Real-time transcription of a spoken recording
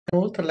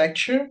Keynote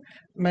lecture.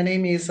 My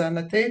name is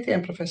Maria Teti.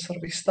 I'm Professor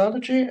of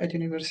Histology at the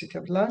University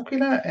of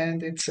L'Aquila,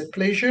 and it's a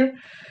pleasure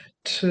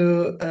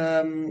to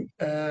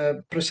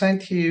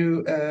present to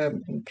you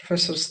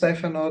Professor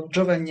Stefano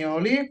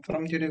Giovagnoli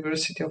from the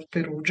University of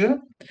Perugia.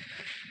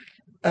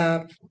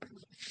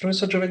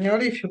 Professor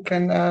Giovagnoli, if you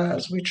can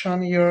switch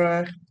on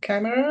your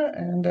camera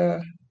and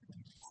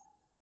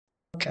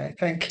okay,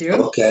 thank you.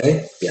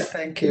 Okay, yeah.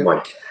 Thank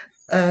you.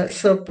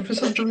 So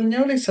Professor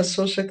Giovagnoli is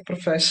Associate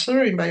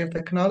Professor in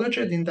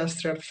Biotechnology and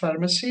Industrial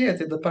Pharmacy at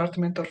the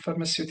Department of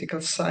Pharmaceutical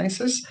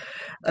Sciences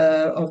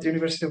of the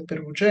University of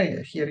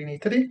Perugia here in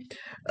Italy.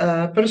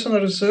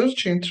 Personal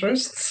research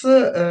interests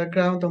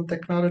ground on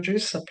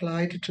technologies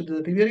applied to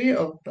the delivery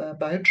of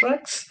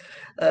biodrugs,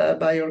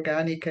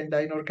 bioorganic and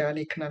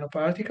inorganic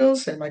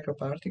nanoparticles and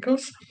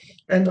microparticles,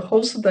 and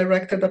also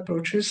directed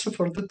approaches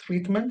for the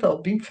treatment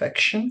of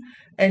infection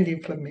and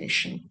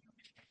inflammation.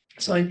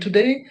 So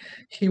today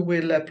he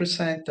will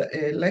present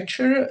a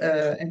lecture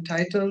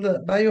entitled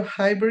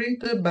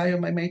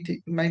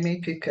Biohybrid-biomimetic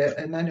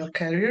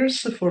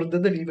nanocarriers for the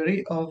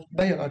delivery of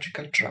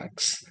biological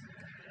drugs.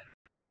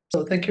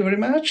 So thank you very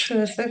much,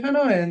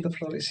 Stefano, and the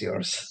floor is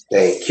yours.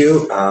 Thank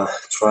you. I'll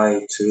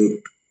try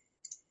to...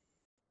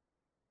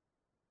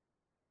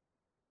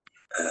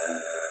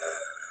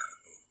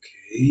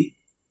 okay.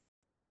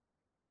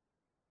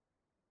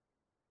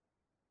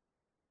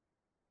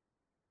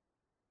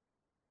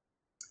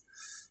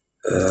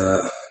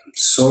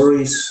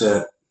 Sorry,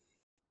 sir.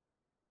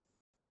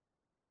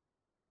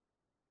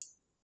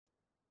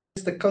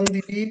 The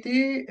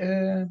condividi.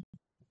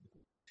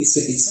 It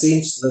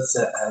seems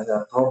that I have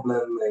a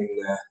problem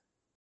in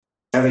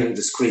sharing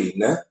the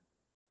screen.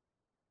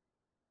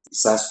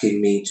 It's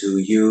asking me to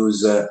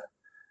use.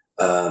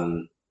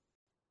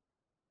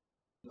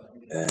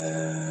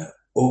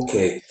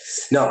 Okay.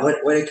 Now,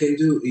 what I can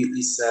do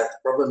is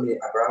probably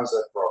a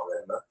browser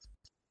problem.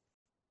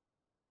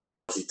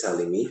 What's it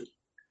telling me?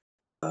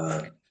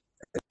 I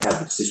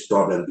had this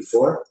problem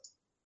before.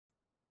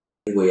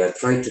 Anyway, I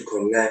tried to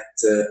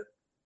connect.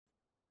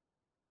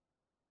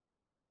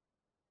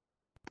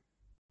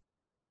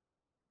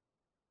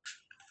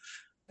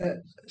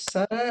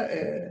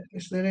 Sarah,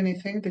 is there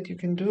anything that you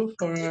can do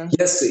for?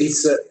 Yes,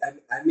 it's.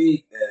 I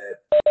may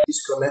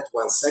disconnect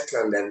 1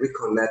 second and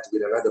reconnect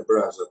with another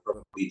browser.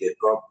 Probably the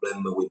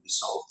problem will be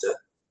solved.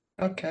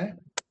 Okay.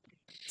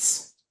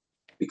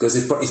 Because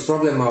it's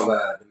problem of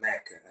the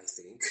Mac, I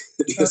think.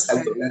 Because okay.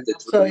 I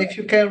connected. So if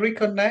you can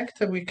reconnect,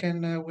 we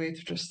can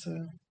wait just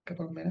a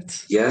couple of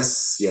minutes.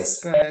 Yes, yes.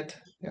 Go ahead.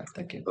 Yeah,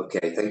 thank you.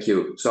 Okay, thank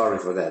you. Sorry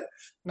for that.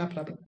 No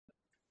problem.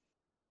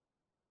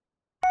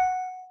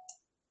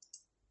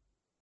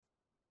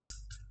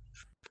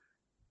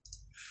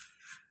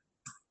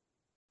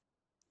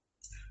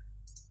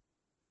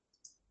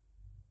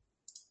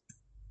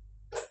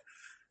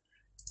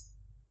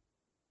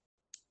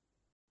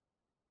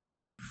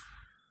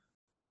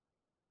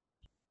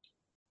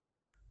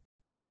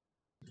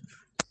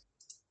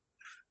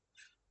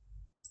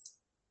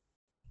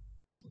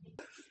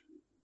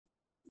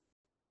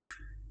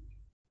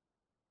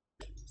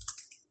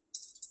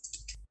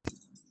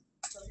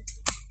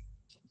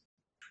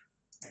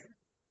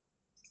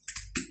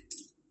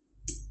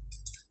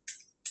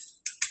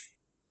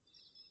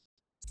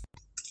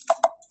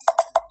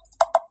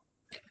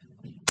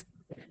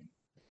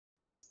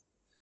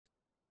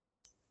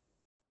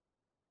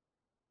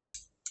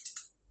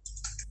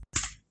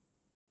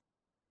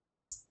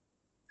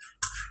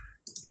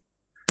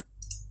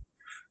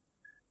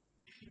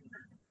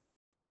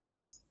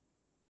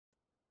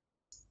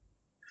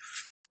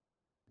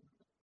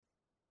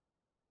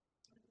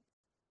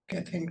 I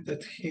think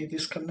that he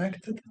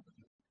disconnected.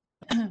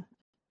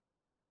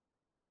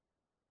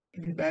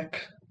 Be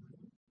back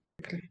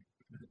quickly.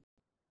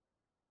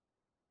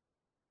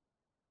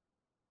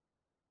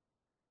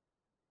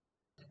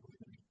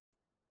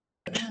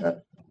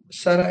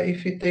 Sarah,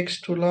 if it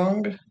takes too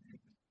long,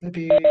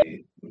 maybe.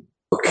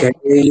 Okay,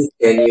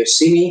 can you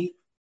see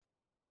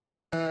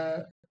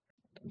me?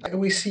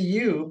 We see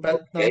you,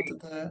 but okay.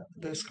 not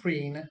the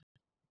screen.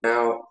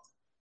 Now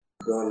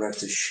I'm gonna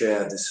to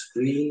share the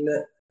screen.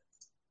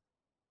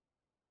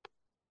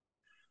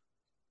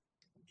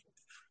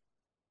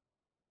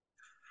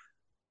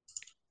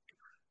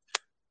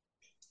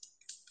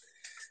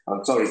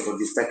 I'm sorry for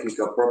this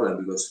technical problem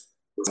because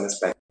it was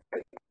unexpected.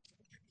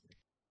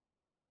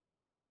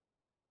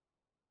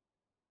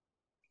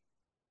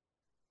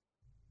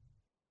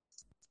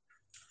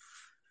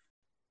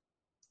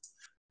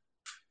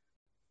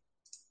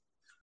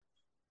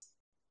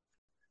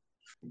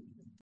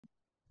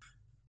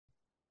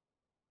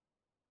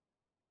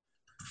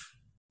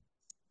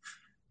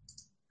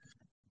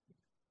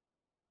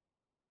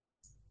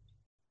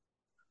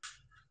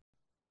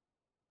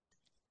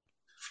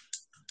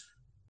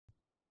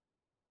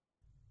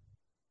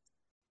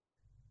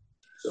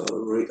 So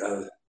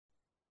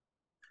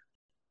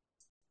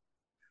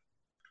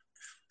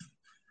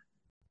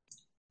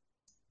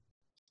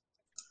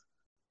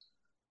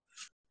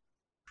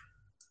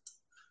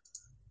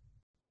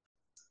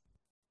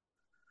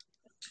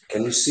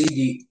can you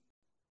see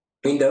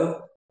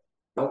window?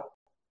 No?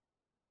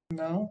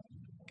 No?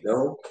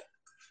 No?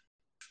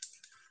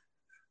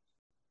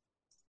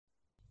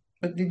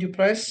 But did you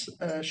press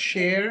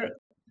share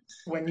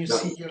when you No.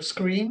 see your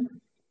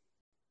screen?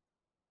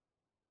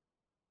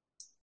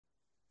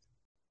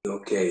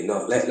 Okay,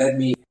 no, let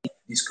me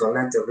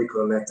disconnect and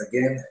reconnect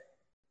again.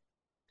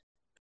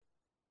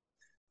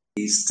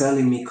 It's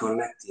telling me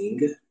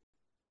connecting.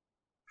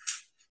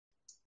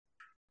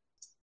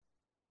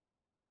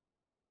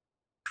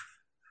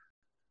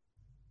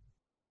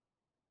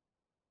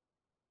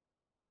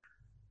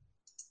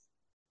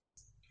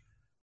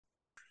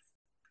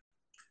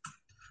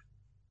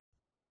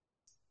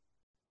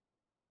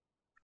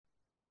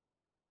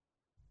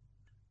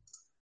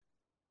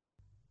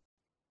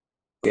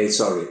 Okay,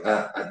 sorry,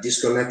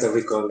 disconnect and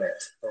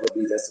reconnect.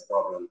 Probably that's the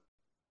problem.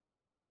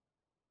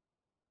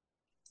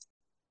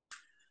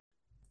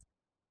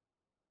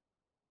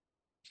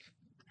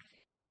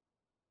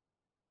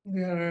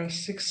 We are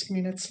 6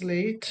 minutes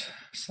late,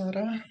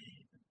 Sarah.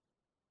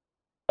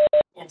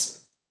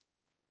 Yes.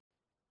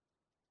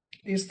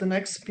 Is the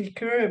next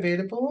speaker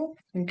available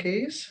in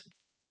case?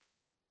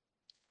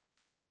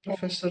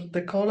 Professor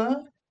De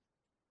Cola?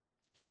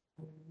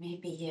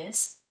 Maybe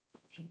yes.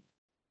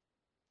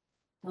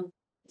 Not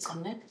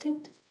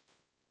connected.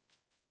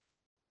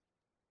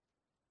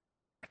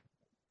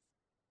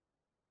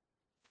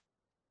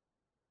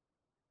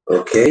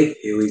 Okay,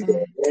 here we go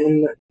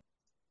again.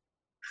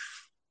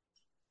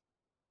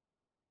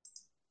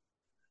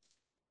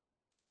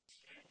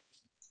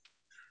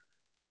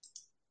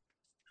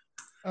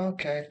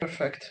 Okay,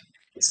 perfect.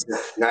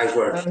 Nice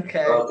work.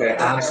 Okay,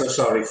 I'm so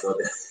sorry for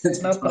that.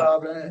 No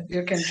problem.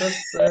 You can just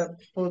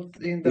put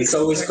in the It's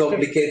always projector.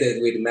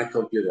 complicated with Mac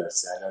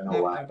computers. I don't know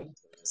No why. problem.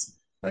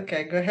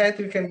 Okay, go ahead.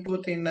 You can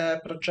put in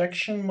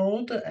projection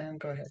mode and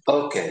go ahead.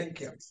 Okay.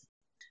 Thank you.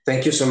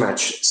 Thank you so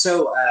much.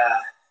 So,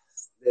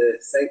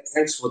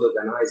 thanks for the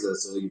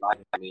organizers who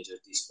invited me to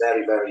this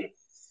very, very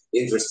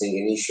interesting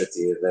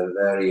initiative and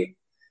very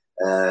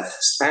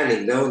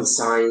spanning known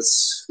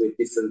science with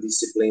different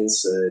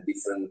disciplines,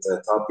 different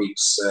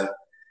topics.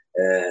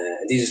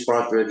 This is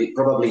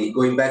probably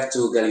going back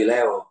to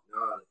Galileo.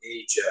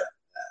 Age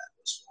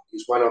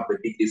is one of the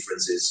big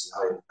differences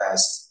in the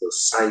past.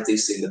 Those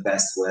scientists in the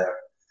past were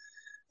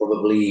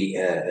probably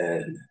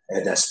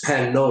had a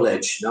span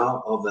knowledge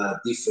of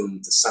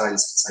different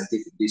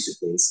scientific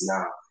disciplines.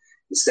 Now,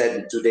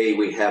 instead, today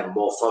we have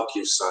more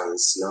focused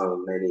science,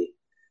 many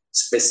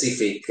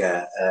specific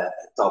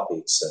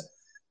topics.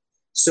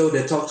 So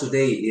the talk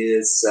today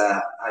is,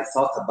 I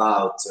thought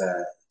about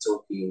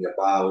talking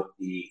about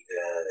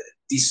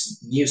these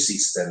new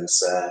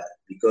systems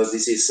because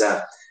this is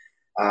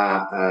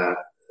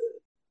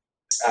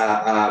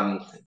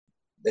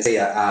let's say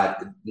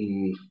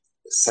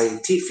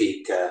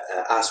scientific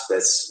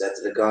aspects that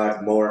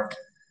regard more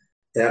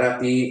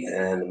therapy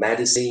and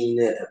medicine,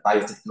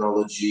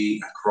 biotechnology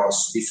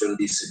across different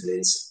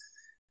disciplines,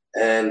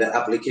 and the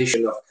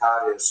application of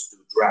carriers to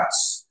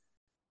drugs.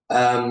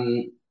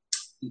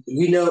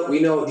 We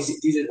know. This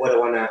is what I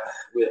wanna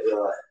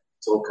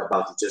talk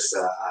about. Just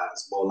a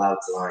small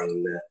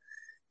outline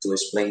to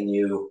explain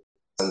you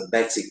some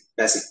basic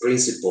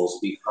principles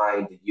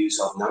behind the use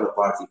of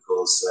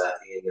nanoparticles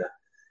in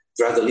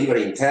drug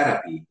delivery in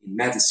therapy, in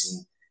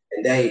medicine,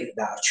 and they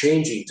are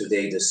changing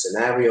today the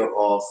scenario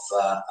of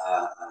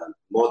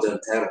modern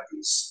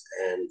therapies.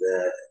 And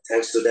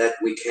thanks to that,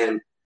 we can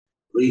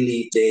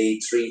really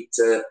treat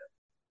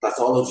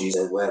pathologies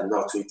that were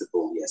not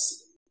treatable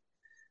yesterday.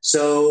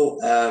 So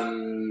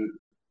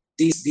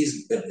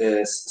these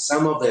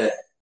some of the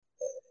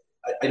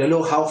I don't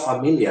know how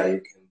familiar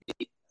you can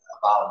be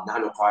about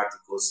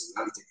nanoparticles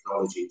and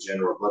nanotechnology in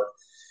general, but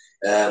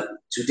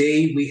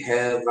today we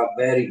have a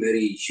very,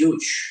 very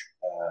huge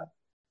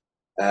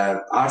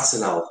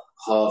arsenal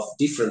of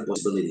different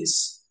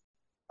possibilities.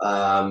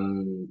 A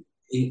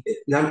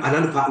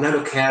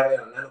nanocarrier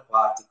or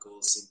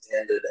nanoparticles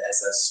intended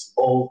as a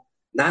small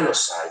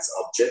nano-sized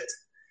object,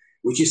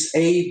 which is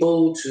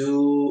able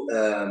to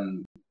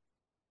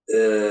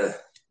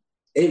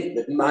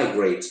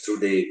migrate to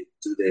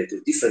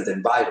different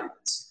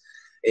environments,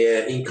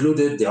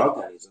 included the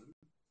organism.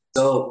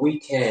 So we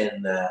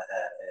can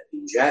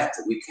inject,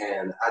 we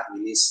can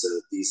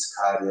administer these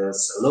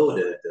carriers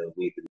loaded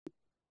with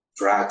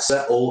drugs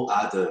or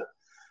other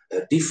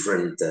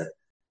different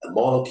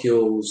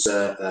molecules,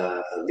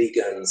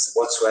 ligands,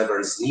 whatsoever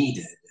is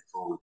needed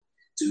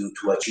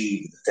to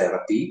achieve the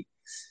therapy.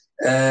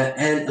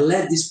 And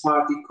let these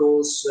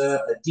particles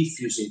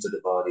diffuse into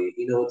the body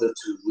in order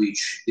to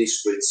reach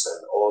districts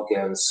and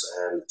organs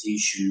and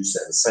tissues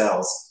and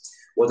cells,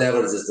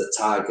 whatever is the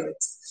target.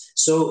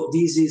 So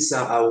this is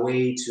a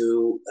way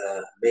to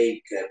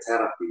make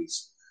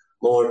therapies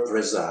more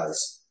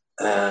precise.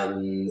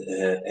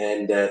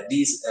 And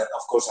these,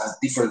 of course, have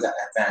different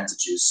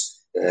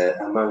advantages,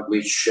 among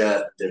which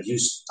the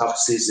use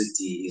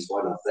toxicity is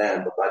one of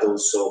them, but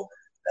also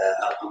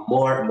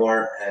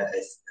more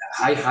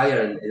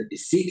higher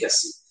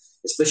efficacy,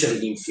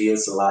 especially in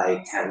fields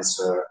like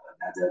cancer and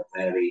other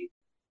very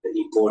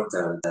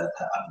important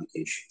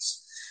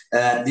applications.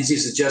 This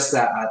is just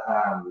a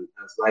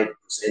slide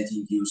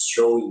presenting you,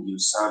 showing you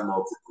some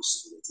of the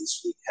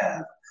possibilities we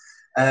have.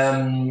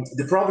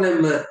 The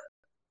problem,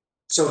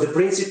 so the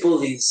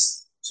principle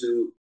is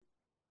to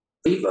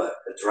deliver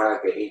a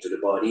drug into the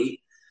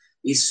body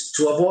is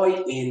to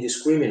avoid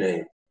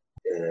indiscriminate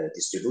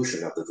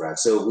distribution of the drug.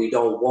 So we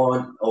don't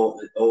want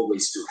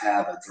always to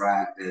have a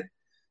drug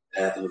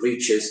that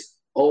reaches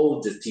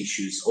all the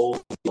tissues, all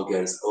the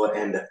organs,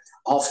 and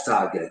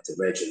off-target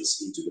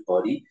regions into the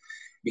body,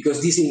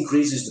 because this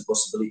increases the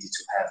possibility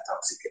to have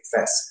toxic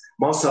effects.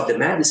 Most of the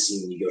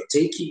medicine you're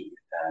taking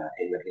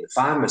in the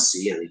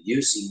pharmacy and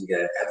using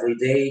every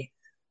day,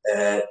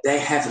 they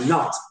have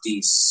not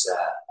these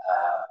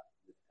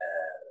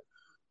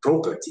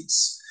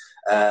properties.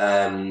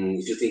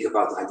 If you think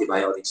about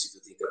antibiotics, if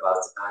you think about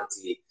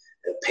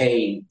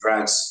anti-pain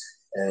drugs,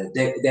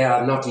 they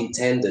are not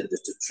intended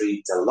to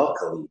treat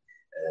locally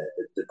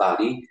the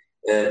body.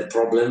 The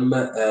problem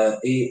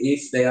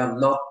if they are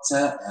not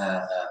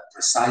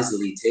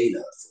precisely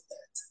tailored for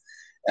that.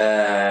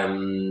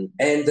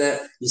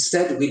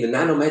 Instead, with the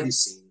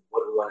nanomedicine,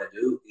 what we want to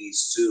do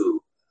is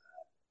to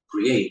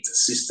create a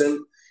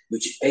system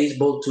which is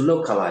able to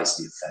localize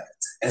the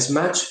effect as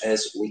much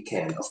as we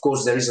can. Of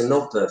course, there is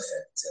no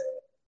perfect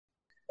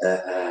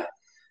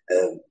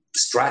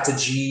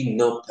strategy,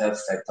 no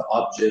perfect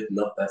object,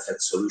 no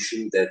perfect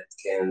solution that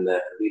can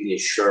really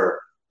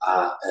ensure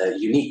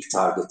unique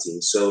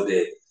targeting. So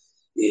the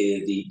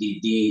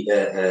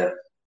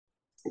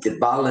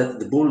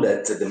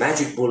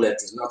magic bullet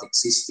is not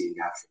existing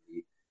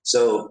actually.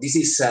 So this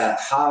is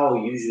how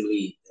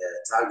usually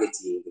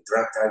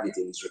drug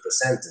targeting is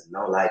represented,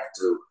 not like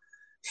to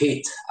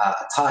hit a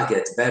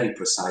target very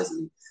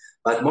precisely.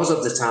 But most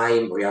of the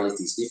time,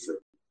 reality is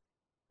different.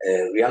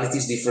 Reality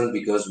is different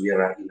because we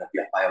are in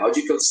a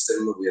biological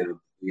system.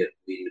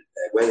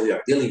 When we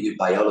are dealing with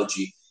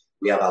biology,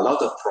 we have a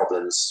lot of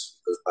problems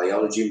because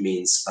biology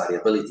means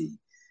variability.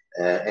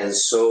 And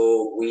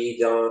so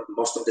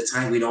most of the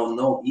time, we don't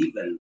know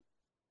even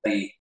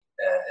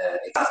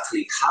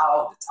exactly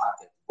how the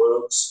target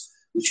works,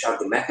 which are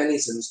the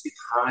mechanisms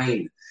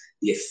behind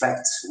the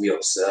effects we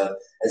observe.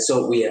 And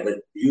so we have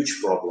huge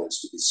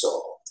problems to be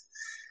solved.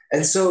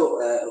 And so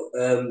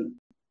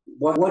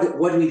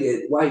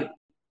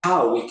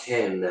how we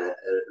can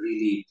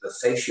really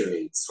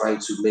perfectionate, try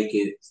to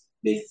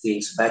make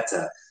things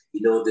better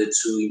in order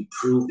to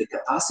improve the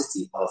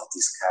capacity of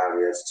these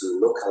carriers to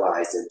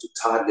localize and to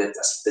target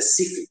a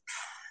specific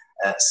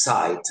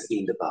site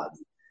in the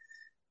body.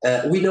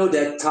 We know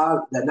that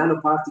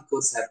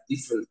nanoparticles have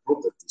different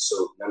properties.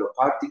 So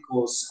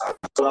nanoparticles are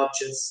small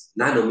objects,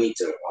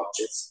 nanometer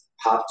objects,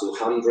 up to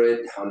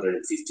 100,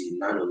 150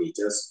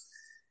 nanometers.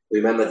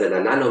 Remember that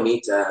a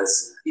nanometer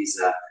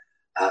is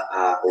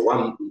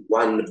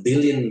 1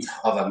 billionth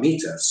of a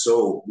meter.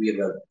 So we have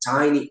a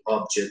tiny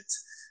object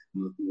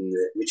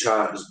which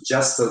are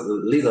just a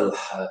little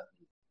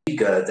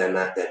bigger than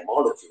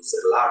molecules,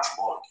 than large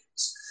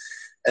molecules.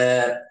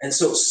 And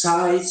so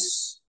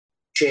size,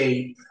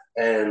 shape,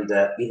 and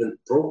even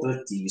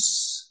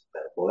properties,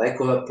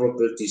 molecular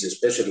properties,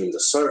 especially in the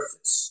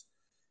surface,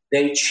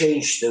 they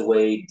change the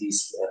way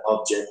these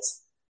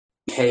objects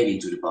behave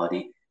into the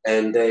body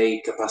and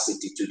their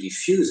capacity to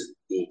diffuse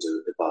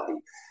into the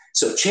body.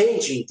 So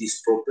changing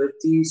these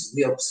properties,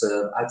 we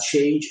observe a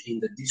change in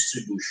the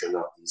distribution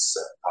of these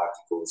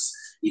particles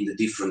in the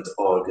different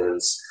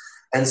organs.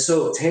 And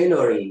so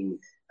tailoring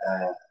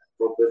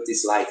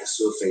properties like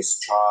surface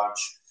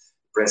charge,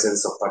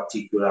 presence of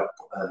particular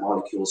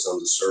molecules on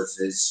the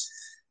surface,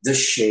 the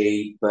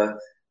shape,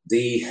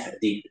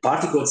 the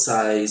particle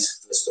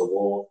size, first of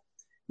all,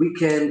 we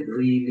can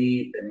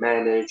really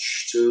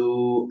manage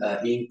to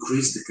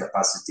increase the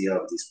capacity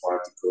of these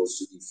particles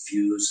to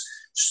diffuse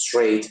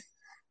straight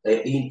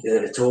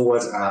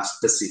towards a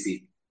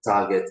specific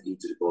target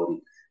into the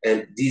body.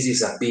 And this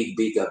is a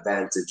big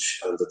advantage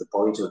under the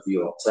point of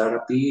view of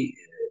therapy,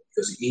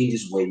 because in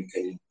this way we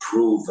can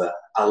improve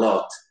a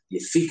lot the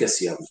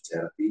efficacy of the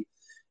therapy.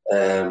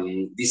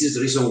 This is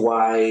the reason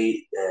why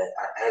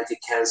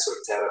anti-cancer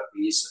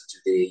therapies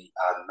today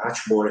are much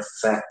more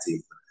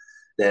effective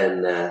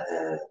than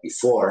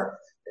before,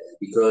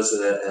 because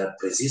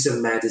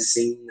precision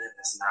medicine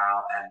has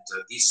now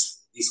entered,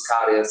 these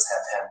carriers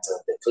have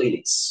entered the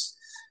clinics,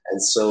 and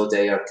so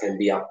they can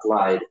be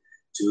applied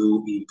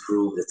to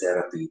improve the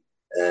therapy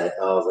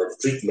of the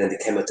treatment, the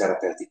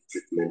chemotherapeutic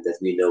treatment that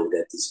we know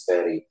that is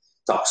very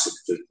toxic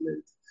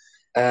treatment.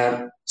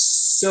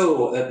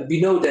 So we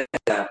know that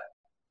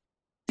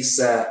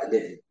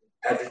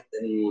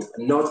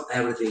not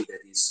everything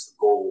that is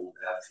gold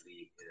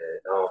actually,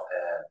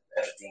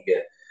 everything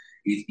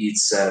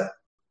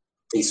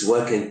is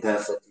working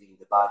perfectly in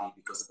the body,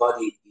 because the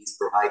body is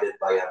provided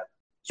by a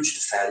huge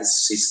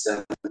defense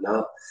system.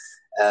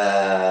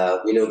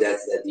 We know that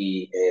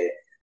the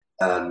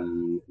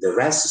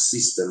RES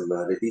system,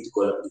 the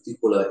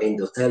reticular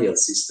endothelial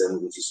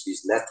system, which is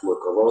this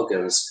network of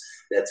organs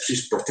that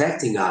is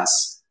protecting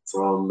us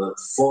from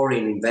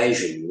foreign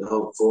invasion,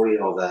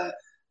 foreign of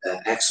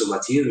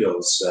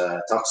exomaterials,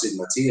 toxic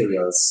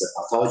materials,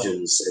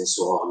 pathogens, and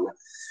so on,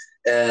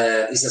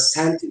 is a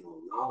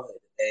sentinel, no?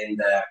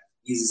 And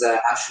is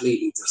actually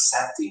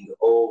intercepting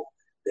all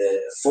the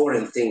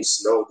foreign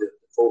things, no?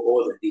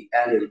 All the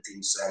alien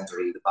things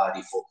entering the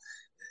body,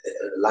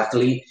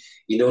 luckily,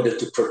 in order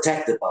to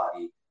protect the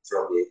body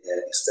from the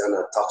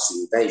external toxic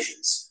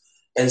invasions.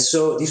 And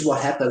so this is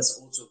what happens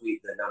also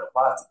with the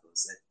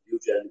nanoparticles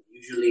that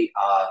usually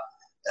are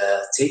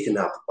taken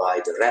up by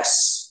the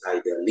rest,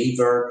 by the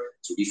liver,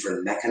 through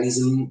different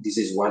mechanisms. This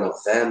is one of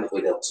them,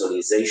 with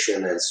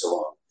opsonization and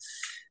so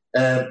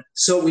on.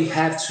 So we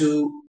have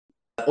to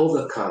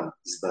overcome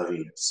these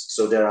barriers.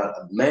 So there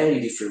are many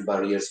different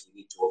barriers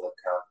we need to overcome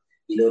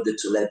in order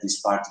to let these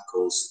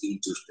particles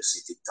into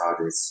specific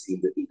targets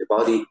in the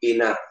body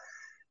in a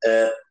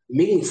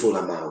meaningful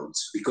amount,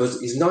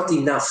 because it's not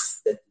enough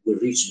that we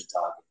reach the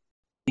target.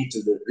 We need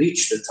to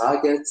reach the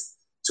target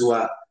to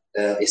a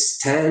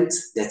extent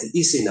that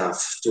is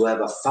enough to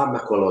have a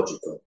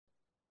pharmacological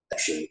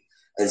action,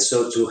 and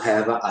so to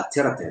have a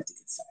therapeutic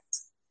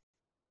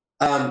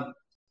effect.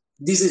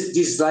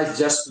 This slide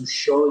just to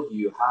show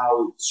you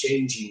how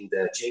changing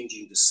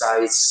the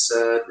size,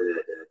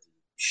 the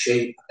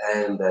shape,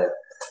 and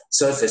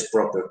surface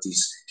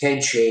properties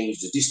can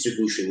change the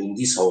distribution in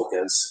these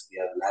organs. We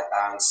have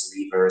lungs,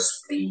 liver,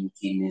 spleen,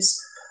 kidneys,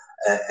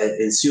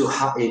 and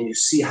you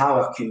see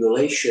how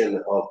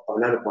accumulation of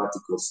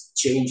nanoparticles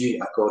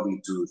changing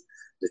according to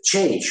the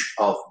change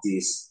of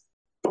these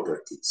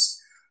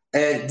properties.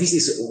 And this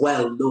is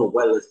well known,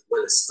 well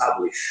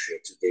established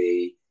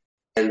today.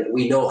 And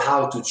we know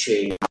how to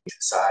change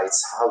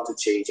size, how to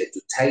change and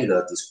to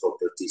tailor these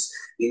properties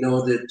in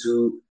order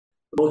to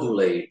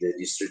modulate the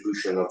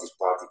distribution of these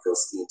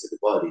particles into the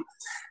body.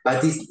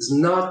 But it's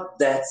not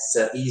that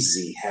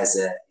easy as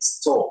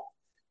it's thought.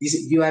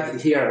 You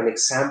have here an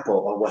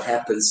example of what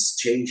happens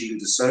changing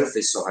the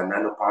surface of a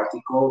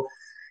nanoparticle.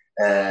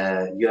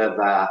 You have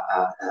a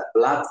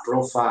blood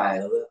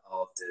profile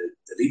of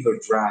the liver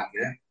drug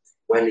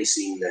when it's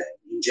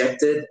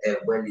injected and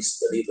when it's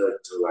delivered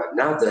to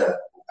another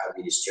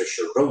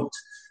administration route.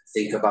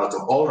 Think about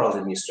an oral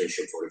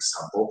administration, for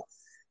example,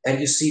 and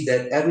you see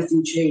that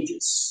everything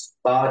changes.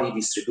 Body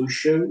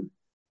distribution,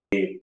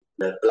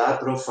 the blood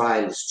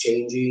profile is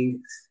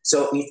changing,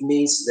 so it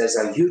means there's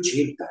a huge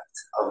impact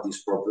of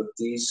these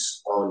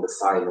properties on the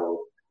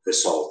final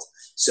result.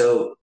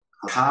 So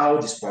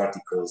how these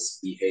particles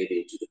behave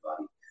into the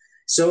body.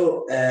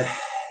 So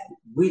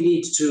we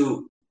need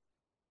to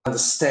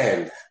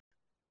understand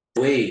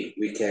the way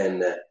we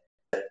can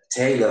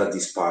tailor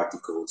these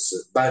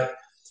particles, but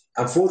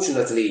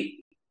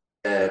unfortunately,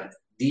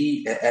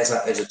 as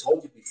I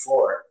told you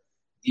before,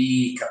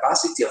 the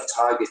capacity of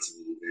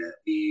targeting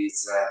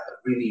is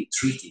really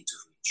tricky to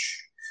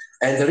reach.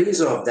 And the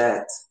reason of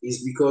that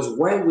is because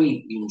when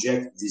we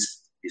inject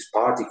these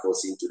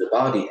particles into the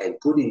body and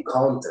put in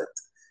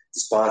contact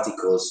these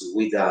particles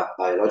with a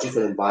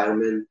biological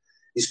environment,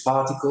 these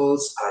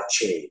particles are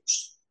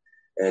changed.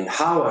 And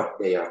how are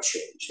they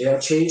changed? They are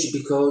changed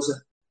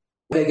because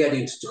when they get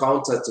into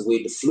contact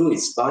with the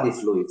fluids, body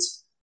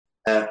fluids,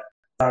 there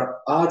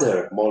are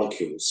other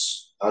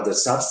molecules, other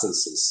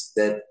substances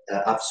that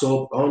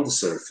absorb on the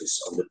surface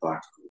of the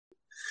particle.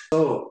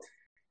 So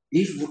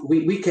if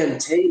we can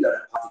tailor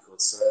a particle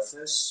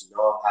surface,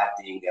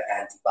 adding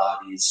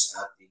antibodies,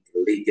 adding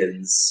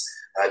ligands,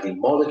 adding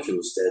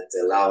molecules that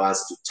allow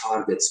us to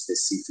target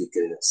specific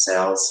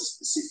cells,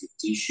 specific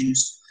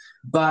tissues.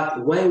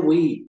 But when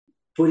we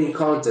put in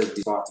contact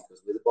these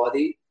particles with the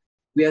body,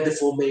 we have the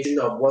formation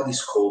of what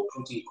is called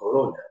protein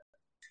corona,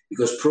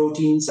 because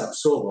proteins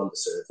absorb on the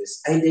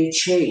surface and they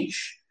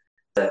change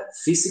the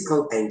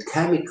physical and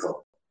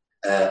chemical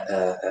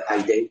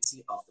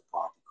identity of the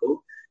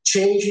particle,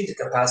 changing the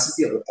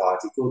capacity of the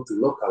particle to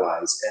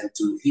localize and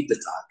to hit the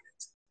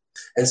target.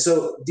 And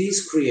so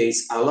this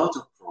creates a lot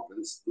of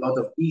problems, a lot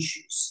of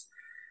issues.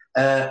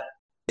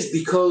 It's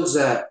because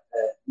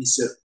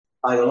it's a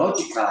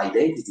biological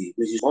identity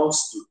which is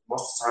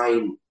most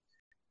time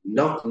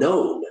not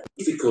known,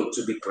 difficult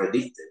to be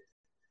predicted.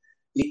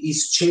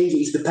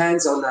 It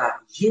depends on a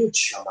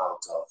huge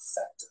amount of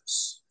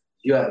factors.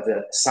 You have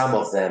some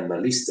of them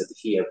listed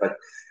here, but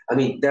I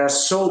mean, there are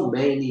so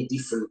many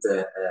different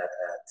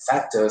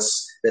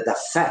factors that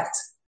affect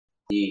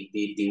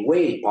the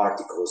way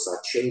particles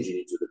are changing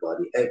into the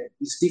body. And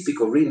it's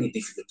really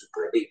difficult to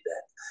predict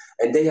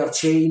that. And they are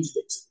changed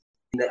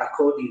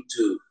according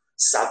to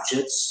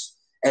subjects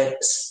and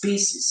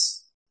species.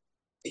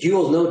 You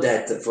all know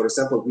that, for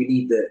example, we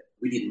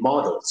need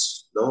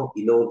models, no,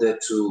 in order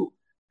to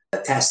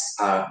test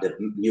the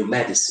new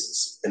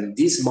medicines. And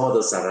these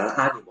models are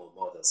animal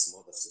models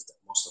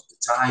most of the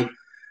time,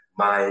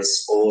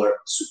 mice or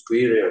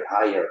superior,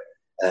 higher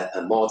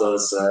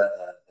models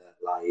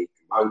like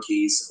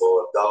monkeys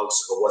or dogs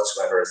or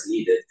whatsoever is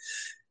needed.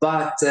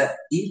 But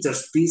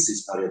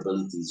interspecies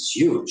variability is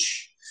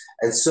huge.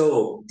 And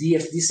so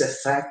this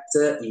effect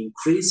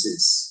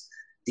increases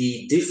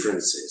the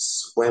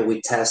differences when we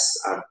test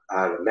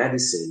our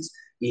medicines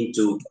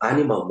into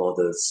animal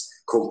models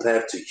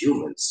compared to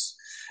humans.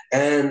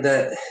 And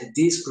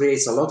this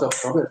creates a lot of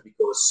problems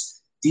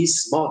because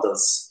these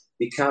models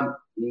become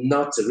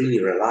not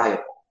really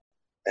reliable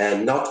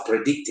and not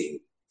predicting.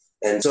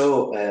 And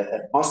so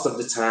most of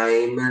the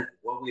time,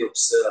 what we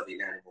observe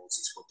in animals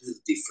is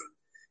completely different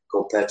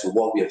compared to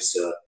what we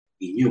observe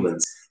in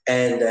humans.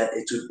 And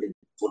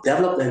for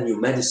developing new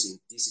medicine,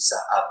 this is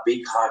a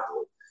big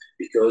hurdle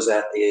because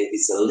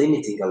it's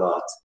limiting a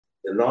lot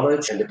the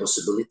knowledge and the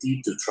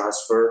possibility to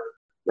transfer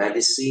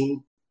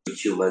medicine to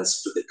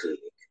humans to the clinic.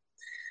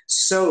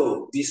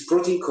 So this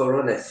protein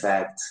corona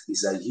effect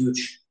is a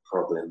huge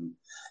problem.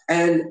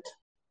 And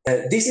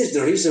this is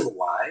the reason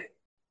why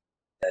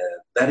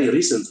very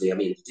recently, I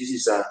mean, this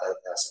is a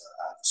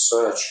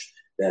research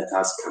that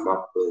has come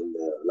up in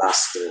the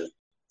last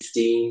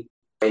 15,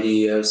 20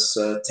 years,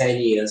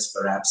 10 years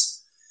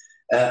perhaps,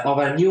 of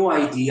a new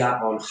idea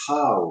on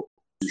how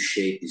to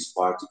shape these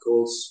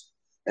particles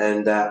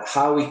and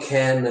how we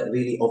can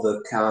really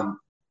overcome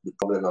the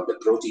problem of the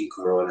protein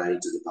corona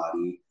into the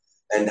body,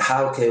 and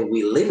how can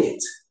we limit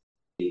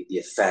the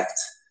effect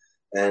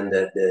and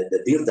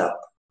the build-up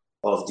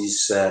of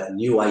this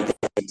new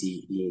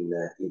identity in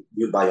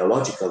new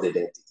biological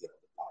identity of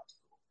the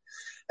particle.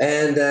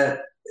 And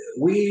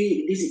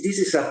this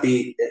is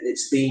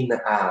it's been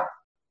a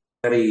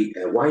very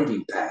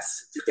winding path,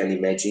 you can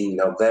imagine,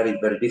 a very,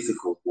 very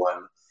difficult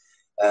one.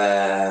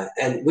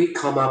 And we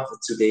come up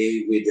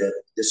today with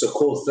the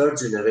so-called third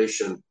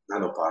generation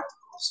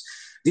nanoparticles.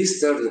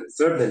 These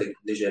third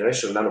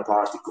generation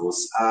nanoparticles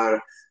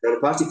are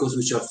nanoparticles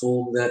which are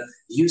formed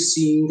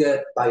using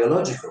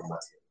biological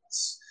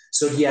materials.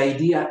 So the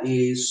idea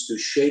is to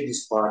shape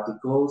these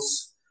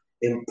particles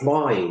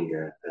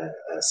employing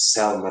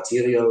cell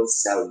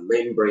materials, cell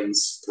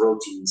membranes,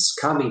 proteins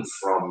coming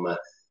from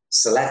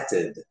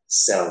selected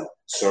cell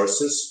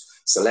sources,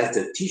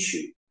 selected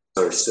tissue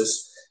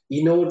sources,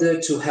 in order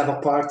to have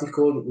a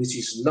particle which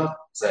is not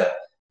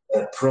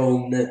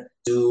prone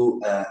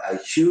to a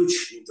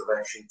huge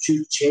intervention,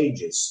 huge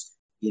changes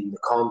in the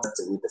contact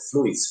with the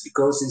fluids,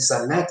 because it's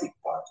anatic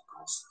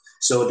particles.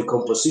 So the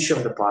composition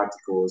of the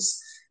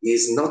particles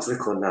is not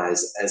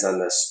recognized as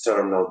an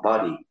external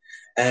body.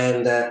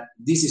 And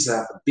this is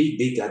a big,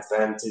 big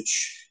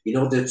advantage in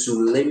order to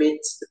limit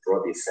the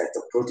effect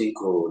of protein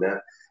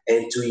corona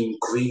and to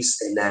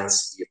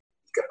enhance the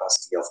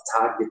capacity of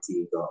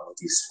targeting of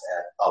these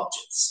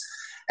objects.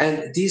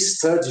 And these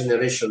third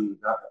generation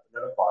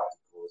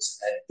nanoparticles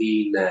have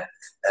been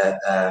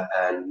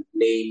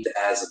named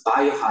as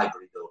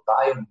biohybrid or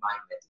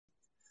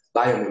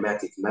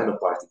biomimetic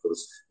nanoparticles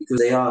because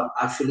they are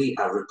actually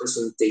a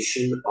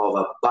representation of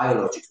a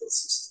biological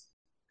system.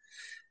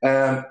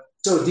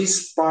 So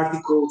these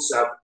particles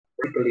are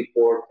particularly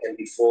formed and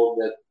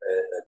deformed,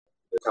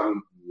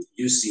 become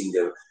using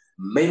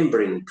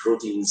membrane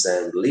proteins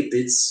and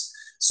lipids.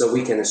 So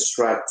we can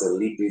extract the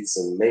lipids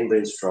and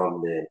membranes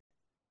from the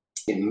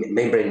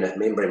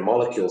membrane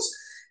molecules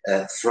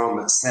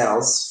from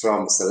cells,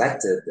 from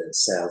selected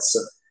cells,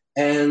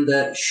 and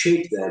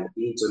shape them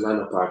into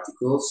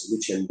nanoparticles,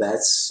 which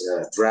embeds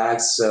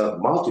drugs,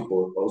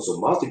 multiple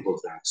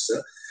drugs.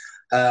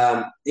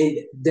 And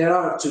there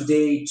are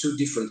today two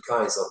different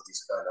kinds of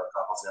this kind of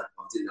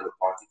the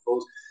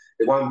nanoparticles.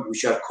 The one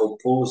which are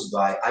composed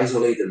by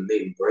isolated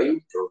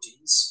membrane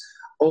proteins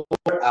or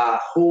a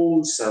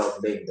whole cell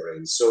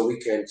membrane. So we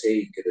can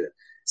take the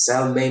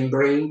cell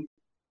membrane.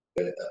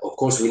 Of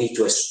course, we need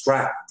to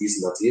extract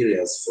these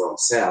materials from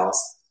cells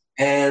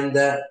and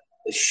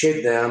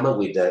shape them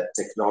with the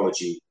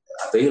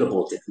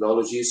available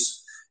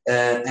technologies,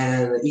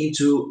 and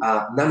into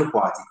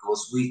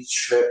nanoparticles,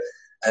 which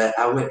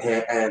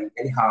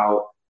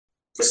anyhow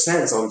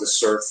presents on the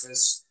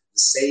surface the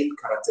same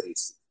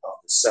characteristics of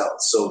the cell.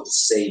 So the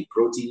same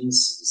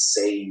proteins, the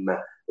same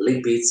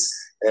lipids,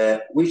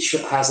 which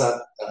has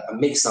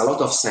makes a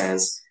lot of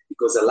sense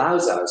because it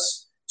allows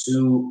us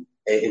to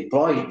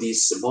employ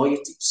these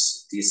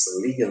moieties, these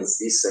ligands,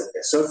 these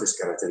surface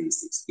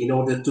characteristics in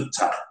order to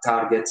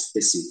target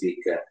specific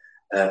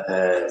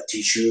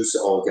tissues,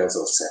 organs,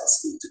 or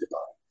cells into the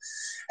body.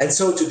 And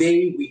so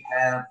today we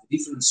have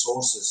different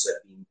sources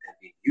have been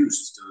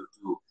used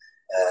to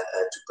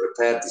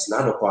prepare these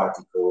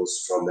nanoparticles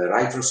from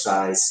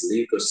erythrocytes,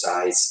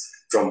 leukocytes,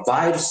 from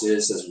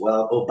viruses as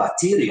well, or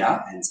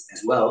bacteria and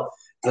as well,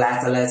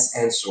 platelets,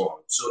 and so on.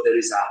 So there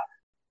is a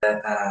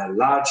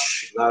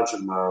large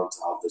amount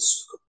of the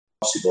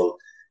possible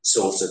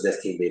sources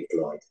that can be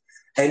employed.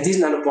 And these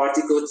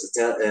nanoparticles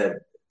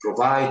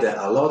provide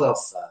a lot of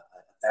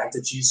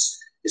advantages,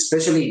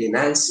 especially in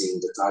enhancing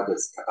the target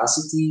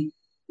capacity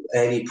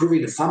and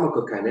improving the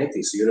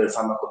pharmacokinetics. You know,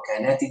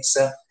 pharmacokinetics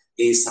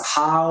is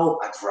how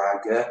a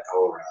drug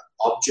or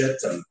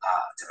object, a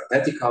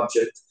therapeutic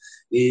object,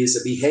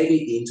 is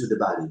behaving into the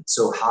body.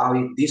 So how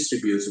it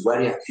distributes,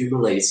 where it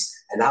accumulates,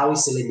 and how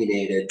it's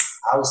eliminated,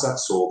 how it's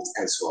absorbed,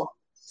 and so on.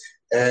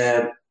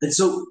 And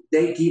so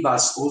they give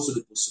us also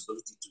the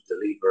possibility to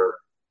deliver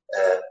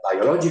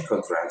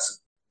biological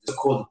drugs,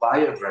 so-called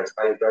biodrugs.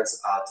 Biodrugs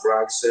are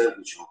drugs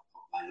which are of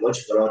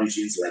biological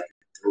origins, like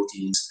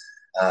proteins.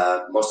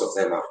 Most of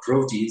them are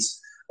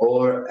proteins,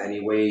 or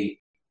anyway,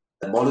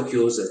 the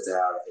molecules that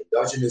are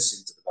endogenous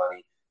into the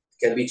body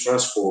can be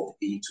transformed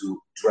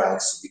into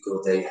drugs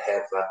because they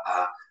have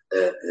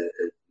a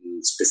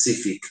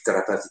specific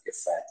therapeutic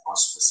effect on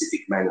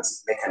specific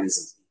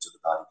mechanisms into the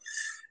body.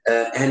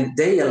 And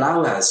they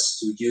allow us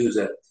to use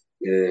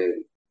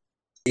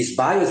these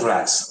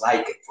biodrugs,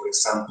 like, for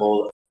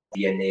example,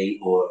 DNA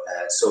or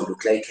so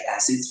nucleic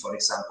acids, for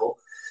example.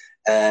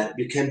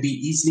 You can be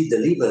easily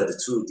delivered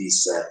through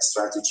this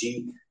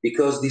strategy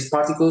because these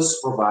particles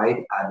provide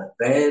a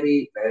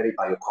very, very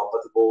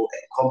biocompatible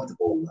and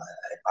compatible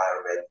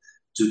environment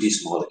to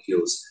these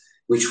molecules,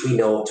 which we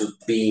know to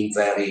being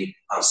very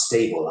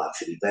unstable,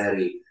 actually,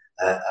 very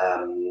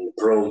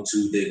prone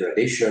to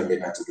degradation,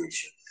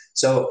 denaturation.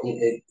 So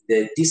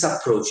this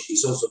approach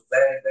is also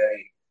very,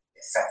 very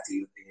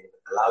effective and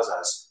allows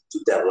us to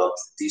develop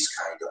this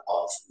kind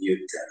of new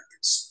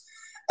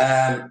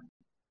therapies.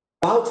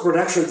 About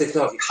production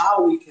technology,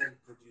 how we can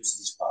produce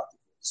these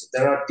particles.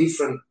 There are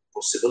different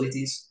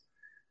possibilities.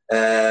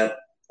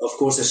 Of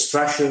course,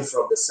 extraction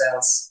from the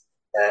cells,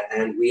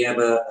 and we have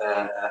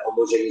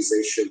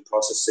homogenization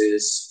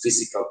processes,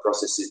 physical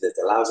processes that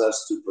allows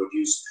us to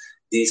produce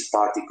these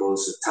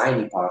particles,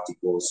 tiny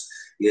particles,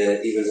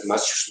 even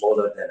much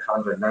smaller than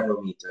 100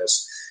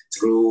 nanometers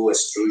through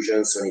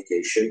extrusion,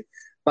 sonication.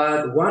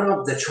 But one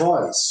of the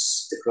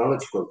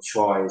technological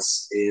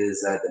choice,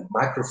 is the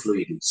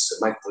microfluidics.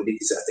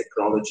 Microfluidics is a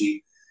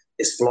technology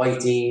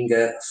exploiting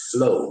the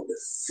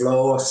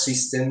flow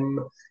system,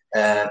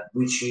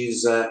 which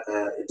is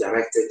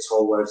directed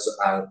towards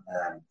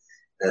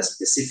a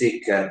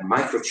specific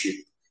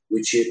microchip,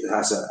 which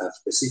has a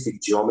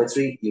specific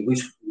geometry in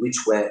which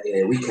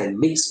we can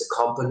mix the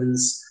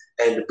components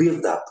and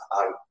build up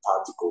our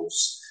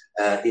particles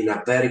in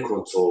a very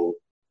controlled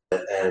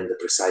and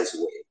precise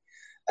way.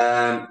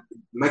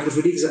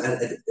 Microfluidics have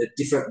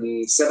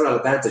several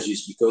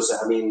advantages because,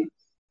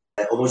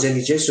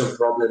 homogenization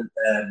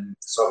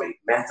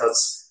methods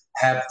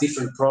have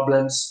different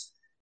problems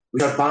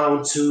which are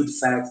bound to the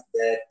fact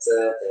that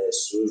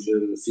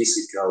extrusion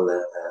physical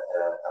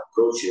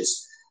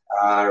approaches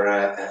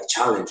are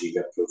challenging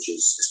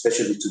approaches,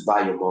 especially to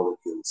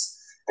biomolecules.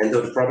 And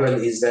the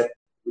problem is that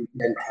we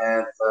can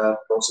have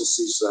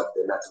processes of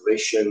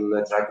denaturation,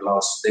 drug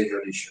loss,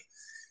 degradation,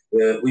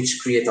 which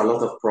create a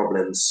lot of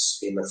problems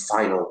in the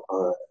final,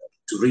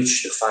 to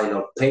reach the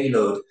final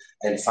payload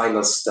and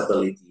final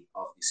stability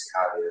of these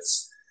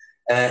carriers.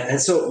 And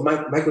so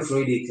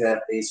microfluidic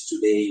is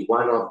today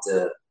one of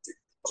the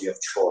technology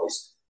of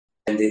choice,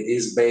 and it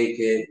is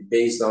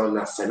based on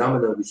a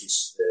phenomenon which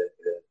is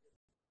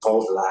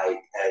called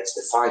it's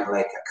defined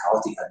like a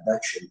chaotic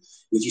advection,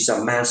 which is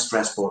a mass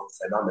transport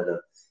phenomenon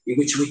in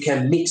which we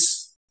can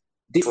mix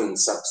different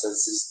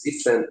substances,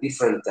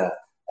 different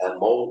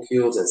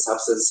molecules and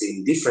substances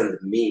in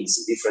different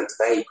means, different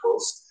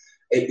vehicles,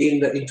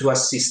 into a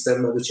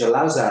system which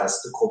allows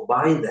us to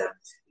combine them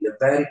in a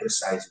very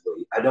precise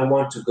way. I don't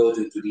want to go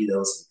into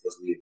details because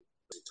we have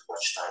too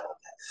much time on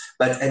that.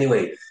 But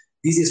anyway,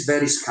 this is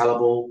very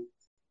scalable,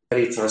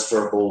 very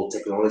transferable,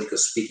 technologically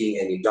speaking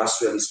and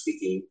industrially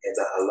speaking, and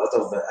a lot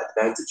of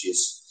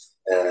advantages,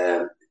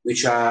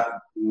 which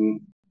are,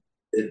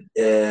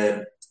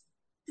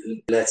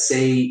 let's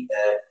say,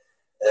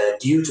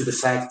 due to the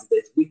fact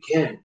that we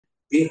can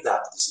build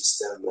up the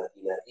system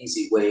in an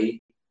easy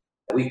way.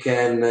 We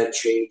can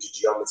change the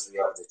geometry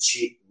of the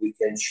chip, we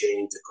can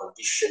change the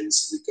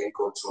conditions, we can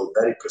control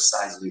very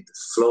precisely the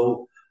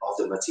flow of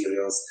the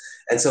materials.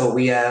 And so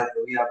we have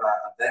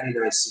a very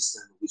nice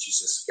system which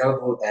is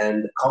scalable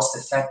and cost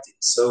effective,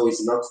 so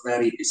it's not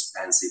very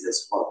expensive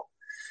as well.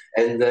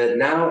 And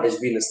now it's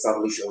been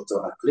established also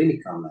a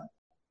clinical lab.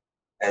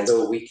 And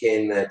so we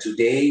can,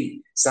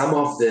 today, some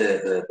of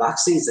the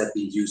vaccines that have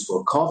been used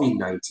for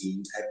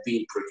COVID-19 have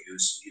been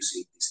produced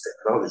using this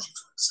technology,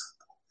 for example.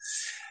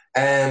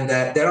 And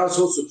there are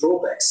also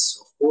drawbacks,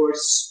 of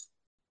course,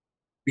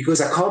 because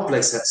a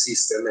complex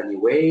system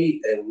anyway,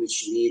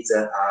 which needs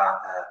a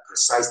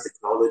precise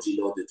technology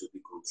in order to be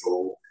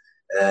controlled.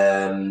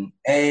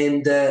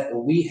 And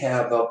we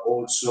have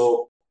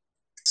also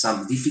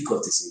some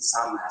difficulties in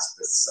some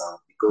aspects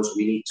because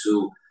we need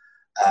to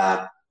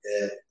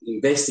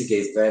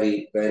investigate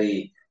very,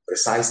 very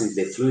precisely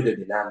the fluid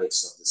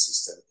dynamics of the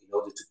system in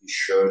order to be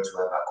sure to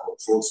have a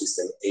control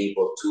system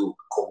able to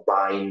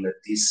combine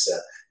these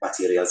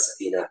materials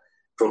in a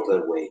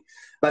proper way.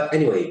 But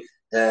anyway,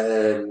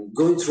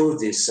 going through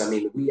this,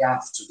 we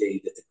have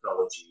today the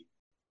technology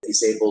that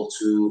is able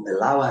to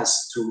allow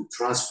us to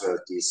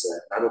transfer these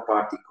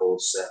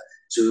nanoparticles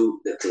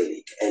to the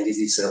clinic, and this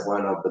is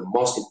one of the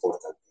most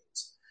important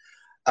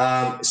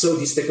things. So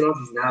this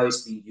technology now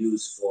is being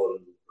used for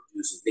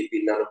producing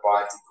lipid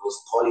nanoparticles,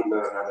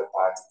 polymer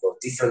nanoparticles,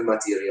 different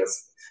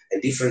materials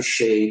and different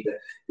shape.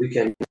 We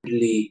can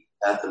really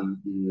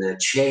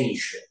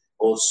change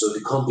also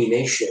the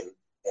combination,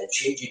 and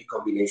changing the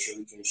combination,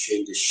 we can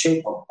change the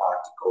shape of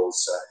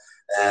particles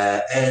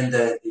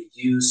and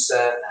use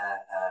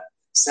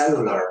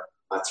cellular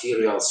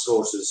material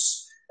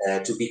sources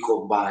to be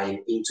combined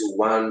into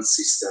one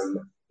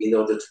system in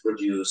order to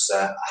produce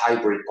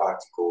hybrid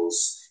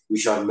particles,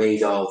 which are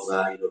made of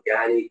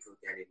organic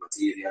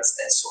materials,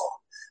 and so on.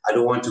 I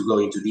don't want to go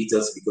into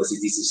details because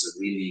this is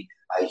really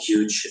a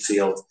huge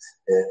field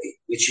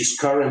which is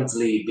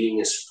currently being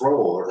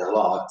explored a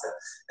lot,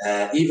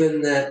 even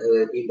in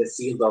the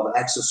field of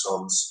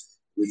exosomes,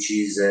 which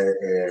is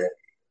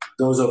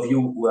those of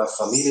you who are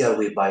familiar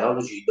with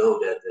biology know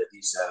that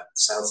these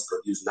cells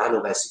produce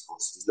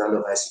nanovesicles. These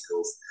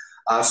nanovesicles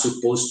are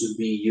supposed to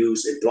be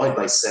employed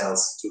by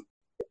cells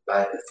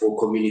for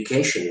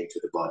communication into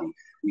the body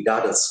with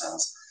other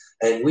cells.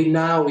 And we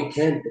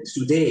can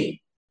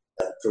today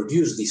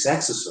produce these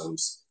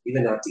exosomes,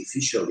 even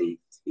artificially,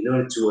 in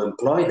order to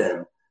employ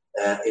them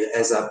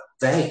as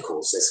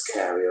vehicles, as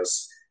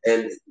carriers.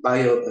 And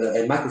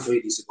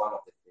microfluidics is one of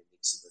the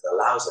techniques that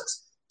allows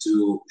us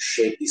to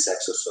shape these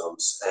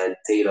exosomes and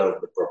tailor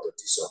the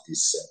properties of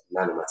these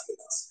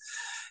nanomaterials.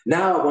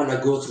 Now I want to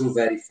go through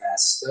very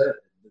fast.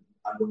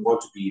 I don't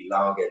want to be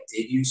long and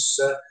tedious.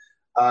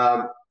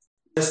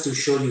 Just to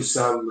show you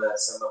some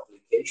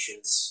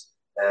applications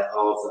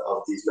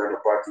of these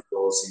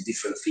nanoparticles in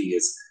different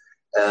fields.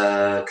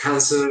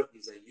 Cancer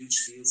is a huge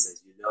field,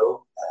 as you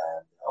know.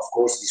 Of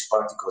course, these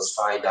particles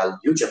find a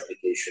huge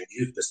application,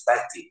 huge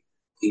perspective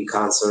in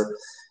cancer,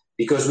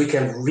 because we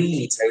can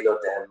really tailor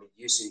them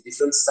using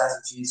different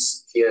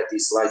strategies. Here,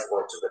 these slides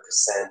want to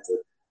represent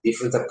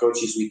different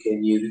approaches we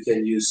can use. We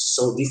can use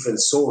different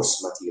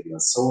source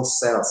materials, source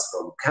cells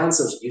from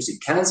cancer, using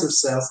cancer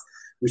cells,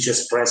 which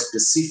express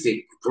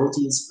specific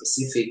proteins,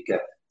 specific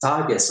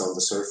targets on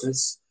the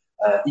surface.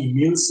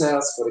 Immune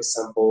cells, for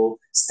example,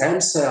 stem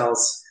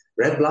cells,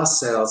 red blood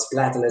cells,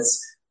 platelets,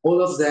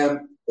 all of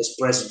them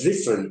express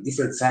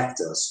different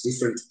factors,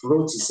 different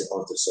proteins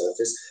on the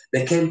surface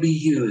that can be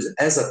used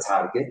as a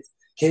target,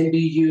 can be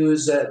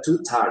used to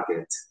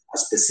target a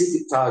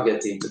specific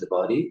target into the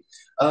body,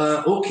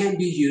 or can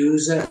be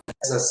used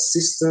as a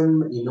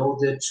system in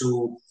order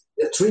to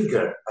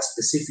trigger a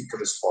specific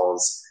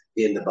response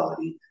in the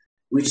body,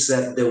 which is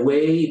the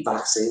way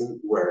vaccine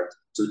work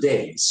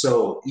today.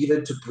 So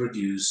even to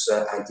produce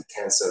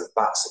anti-cancer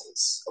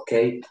vaccines,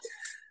 okay?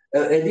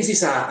 And this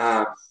is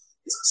an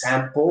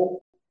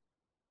example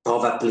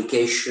of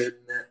application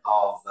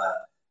of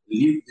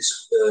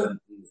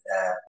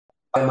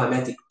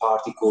biomimetic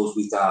particles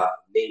with a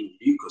named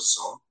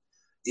leucosome.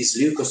 These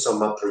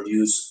leucosomes are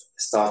produced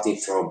starting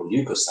from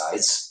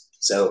leukocytes,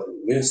 so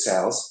immune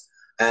cells,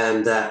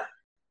 and the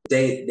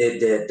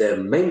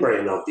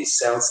membrane of these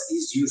cells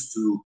is used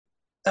to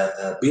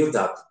build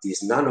up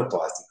these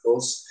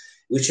nanoparticles,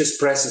 which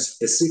express a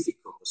specific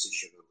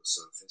composition on the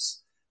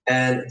surface.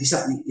 And these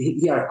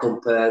are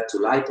compared to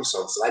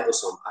liposomes.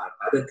 Liposomes are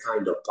other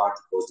kind of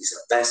particles. These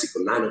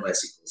are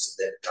nanovesicles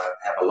that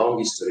have a long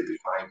history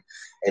behind,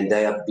 and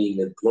they have been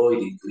employed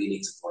in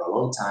clinics for a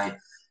long time.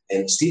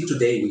 And still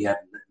today, we have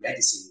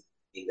medicine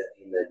in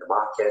the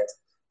market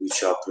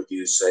which are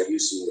produced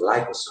using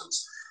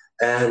liposomes.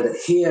 And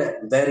here,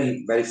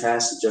 very, very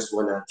fast, I just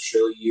want to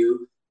show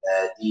you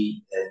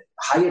the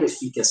higher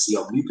efficacy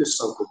of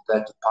leucosome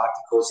compared to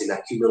particles in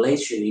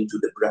accumulation into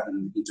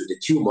the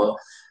tumor.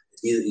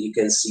 You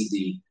can see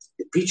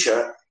the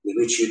picture in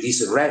which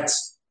these red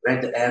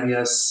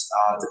areas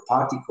are the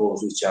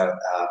particles which are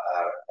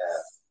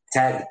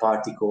tagged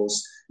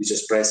particles which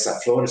express a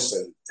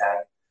fluorescent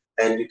tag,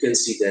 and you can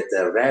see that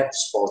the red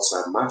spots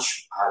are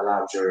much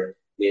larger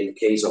in the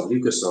case of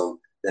leucosome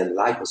than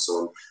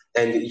liposome.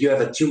 And you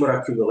have a tumor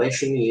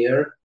accumulation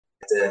here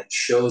that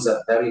shows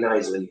very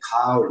nicely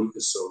how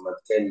leucosome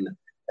can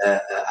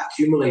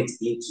accumulate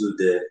into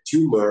the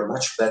tumor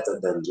much better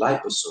than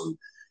liposome.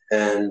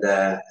 And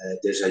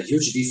there's a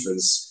huge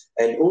difference.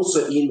 And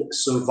also in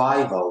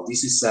survival,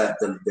 this is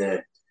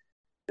the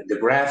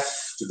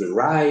graph to the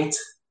right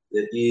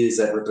that is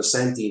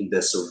representing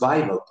the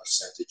survival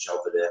percentage of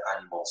the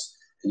animals.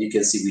 And you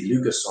can see with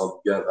leucosome,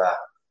 you have an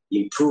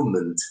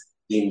improvement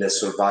in the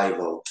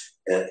survival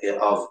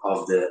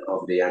of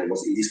the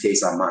animals. In this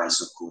case, are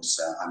mice, of course,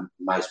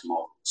 mice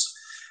models.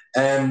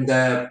 And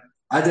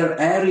other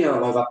area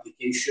of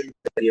application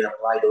that is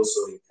applied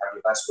also in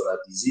cardiovascular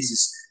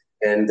diseases.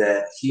 And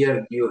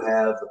here you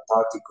have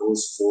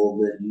particles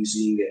formed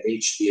using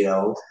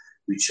HDL,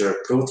 which are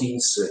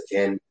proteins that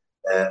can,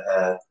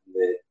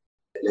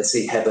 let's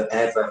say, have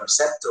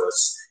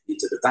receptors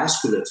into the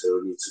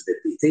vasculature, into the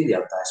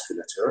epithelial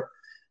vasculature.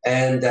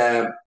 And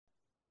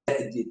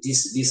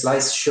these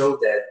slides show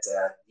that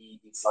the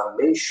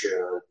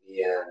inflammation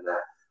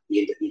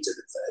into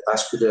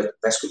the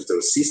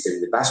vascular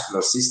system, the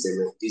vascular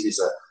system, this is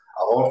a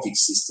aortic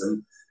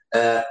system,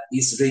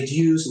 is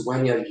reduced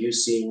when you're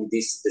using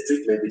the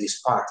treatment with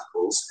these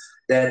particles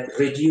that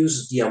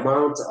reduce the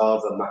amount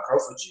of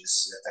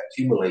macrophages that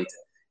accumulate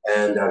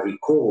and are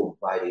recalled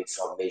by the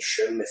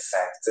inflammation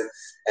effect,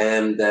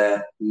 and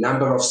the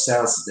number of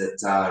cells that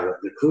are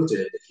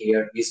recruited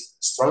here is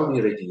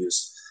strongly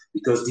reduced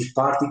because these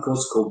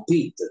particles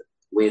compete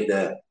with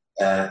the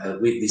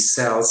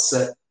cells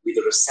with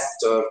the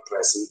receptor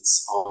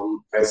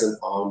present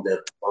on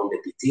the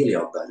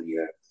epithelial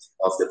barrier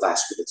of the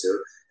vasculature.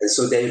 And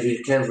so they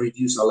can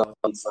reduce a lot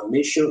of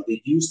inflammation,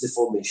 reduce the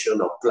formation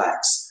of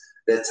plaques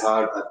that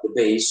are at the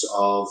base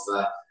of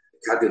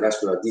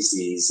cardiovascular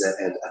disease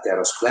and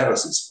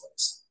atherosclerosis, for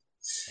example.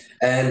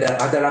 And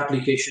other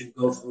applications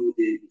go through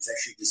the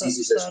infectious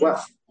diseases as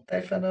well.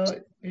 Stefano,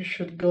 you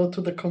should go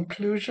to the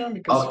conclusion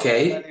because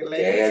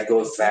I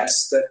go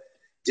fast.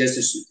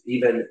 Just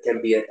even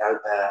can be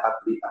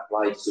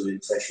applied to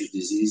infectious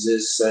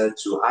diseases,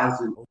 to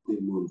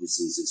autoimmune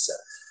diseases.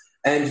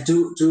 And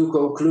to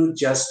conclude,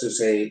 just to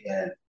say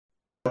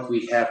what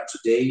we have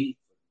today,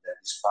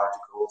 these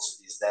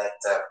particles, is that,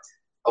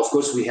 of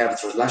course, we have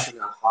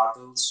translational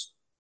hurdles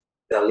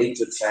that link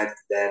to the fact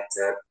that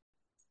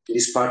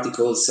these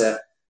particles,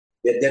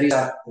 there is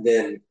a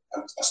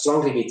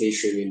strong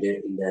limitation in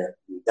the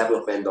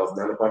development of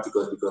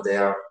nanoparticles because they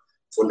are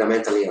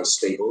fundamentally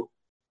unstable.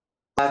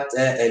 But,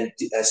 and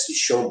as is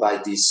shown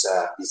by these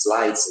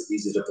slides,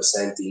 these are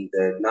representing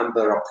the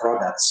number of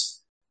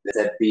products that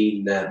have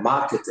been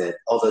marketed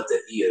over the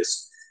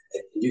years.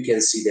 And you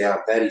can see there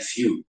are very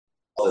few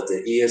over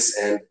the years,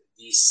 and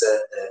this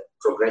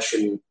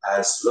progression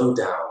has slowed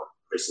down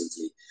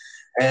recently.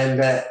 And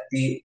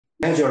the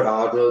major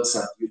hurdles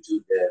are due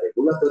to the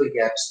regulatory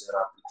gaps that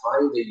are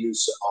behind the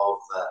use of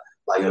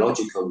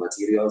biological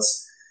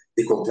materials,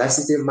 the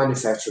complexity of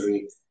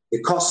manufacturing, the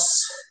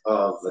costs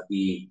of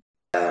the,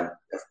 of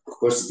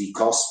course, the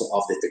cost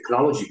of the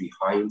technology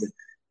behind.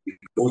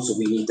 Also,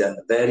 we need a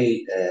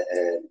very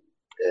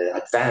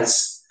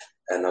advanced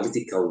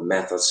analytical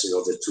methods in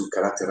order to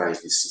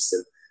characterize this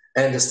system,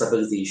 and the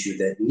stability issue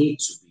that need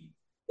to be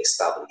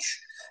established.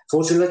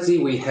 Fortunately,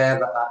 we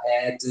have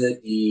had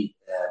the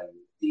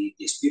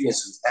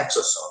experience with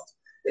exosome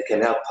that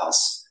can help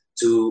us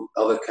to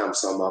overcome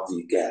some of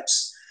the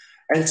gaps.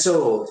 And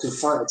so,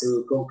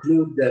 to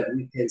conclude, that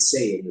we can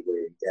say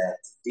anyway that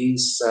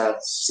these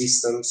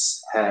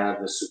systems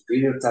have a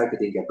superior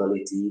targeting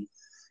ability,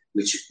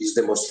 which is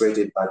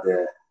demonstrated by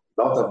the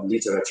lot of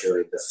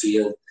literature in the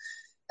field,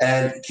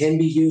 and can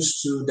be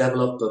used to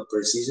develop a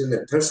precision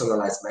and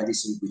personalized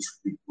medicine, which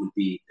would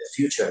be the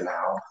future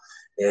now,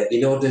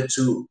 in order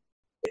to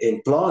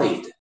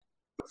employ,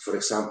 for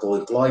example,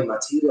 employ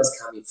materials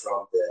coming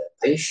from the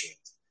patient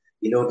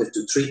in order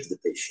to treat the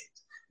patient,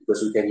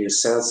 because we can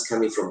use cells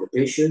coming from the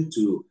patient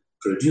to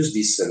produce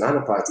these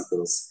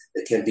nanoparticles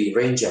that can be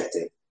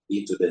reinjected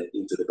into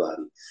the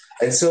body.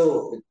 And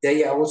so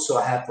they also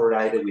have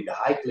provided with a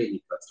high clinical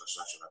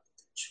translational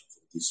potential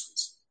for this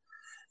reason.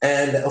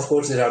 And of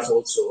course, there are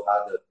also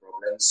other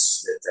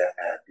problems that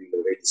have been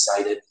already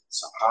decided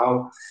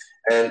somehow.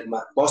 And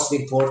most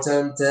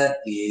important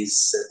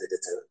is the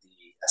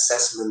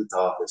assessment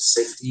of the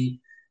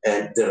safety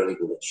and the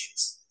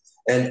regulations.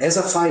 And as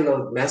a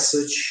final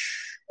message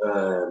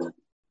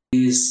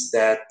is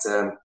that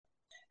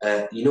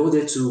in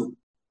order to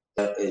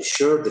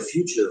ensure the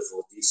future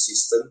for this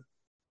system,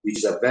 which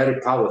is a very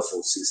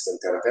powerful system,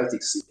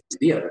 therapeutic system, to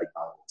be a very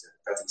powerful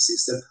therapeutic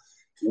system,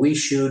 we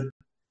should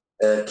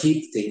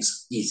keep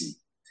things easy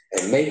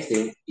and make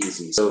things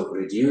easy. So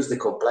reduce the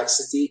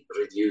complexity,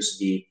 reduce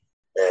the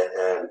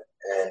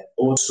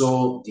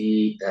also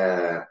the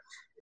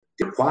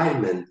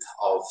requirement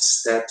of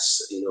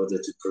steps in order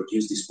to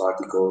produce these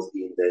particles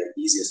in the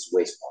easiest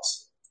ways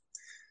possible.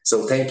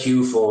 So thank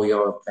you for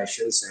your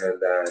patience and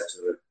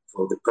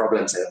for the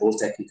problems and all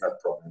technical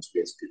problems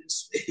we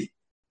experienced today.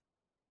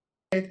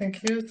 Okay,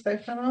 thank you,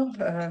 Stefano.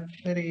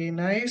 Very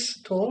nice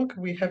talk.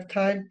 We have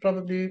time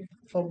probably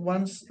for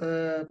one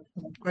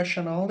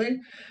question only.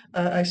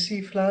 I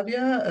see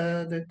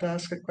Flavia that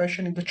asked a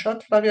question in the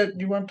chat. Flavia, do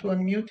you want to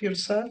unmute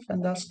yourself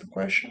and ask the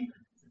question?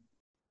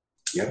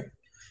 Yeah.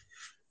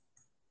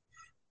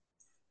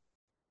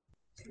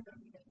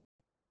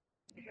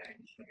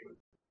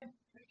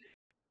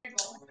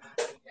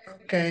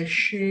 Okay,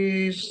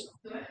 she's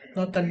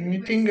not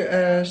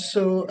unmuting,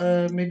 so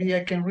maybe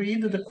I can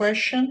read the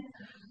question.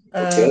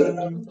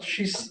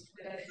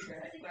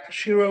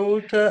 She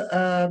wrote,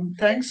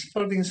 thanks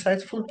for the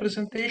insightful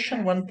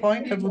presentation. One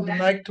point I would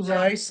like to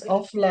raise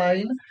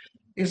offline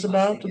is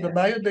about the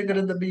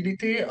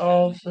biodegradability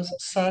of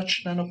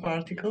such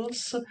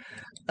nanoparticles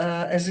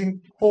as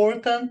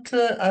important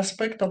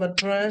aspect of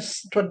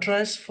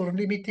address for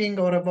limiting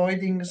or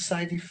avoiding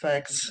side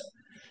effects.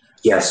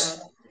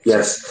 Yes.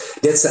 Yes,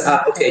 that's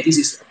okay. This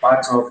is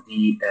part of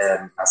the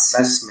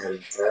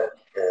assessment,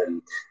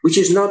 which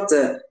is not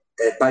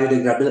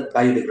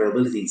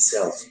biodegradability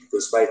itself,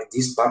 because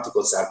these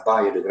particles are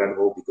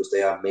biodegradable because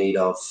they are made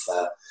of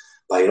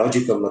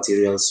biological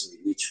materials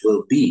which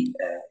will be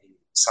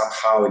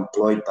somehow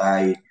employed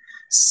by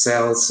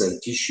cells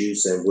and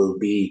tissues and will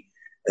be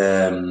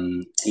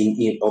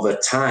over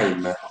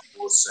time, of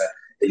course,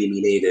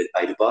 eliminated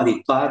by the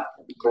body. But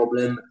the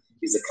problem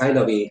is a kind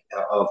of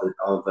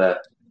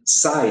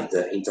side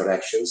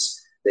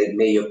interactions that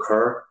may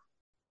occur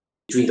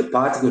between the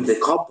particle, the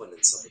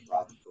components of the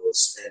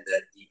particles, and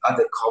the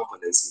other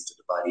components into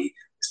the body,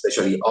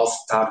 especially off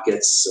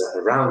targets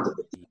around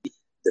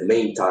the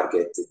main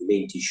target, the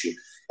main tissue.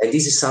 And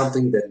this is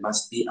something that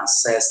must be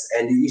assessed,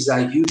 and it is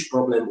a huge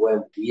problem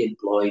when we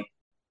employ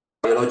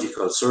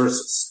biological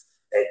sources.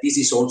 This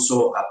is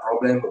also a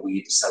problem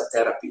with cell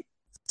therapy.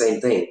 Same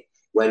thing.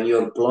 When you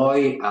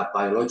employ a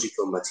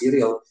biological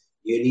material,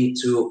 you need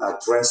to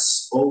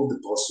address all the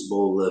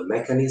possible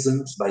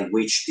mechanisms by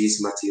which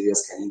these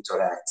materials can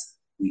interact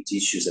with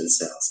tissues and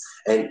cells.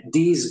 And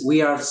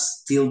we are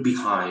still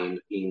behind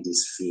in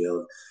this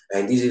field.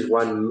 And this is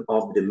one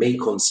of the main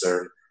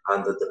concerns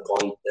under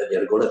the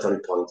regulatory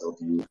point of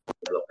view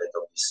development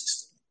of this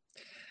system.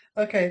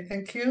 Okay,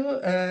 thank you,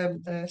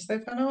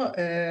 Stefano.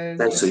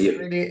 Thanks to you.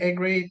 Really a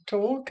great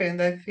talk,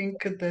 and I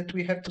think that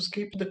we have to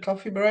skip the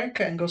coffee break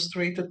and go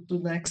straight to the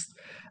next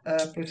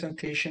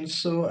presentation.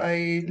 So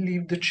I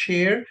leave the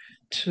chair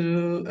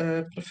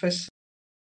to Professor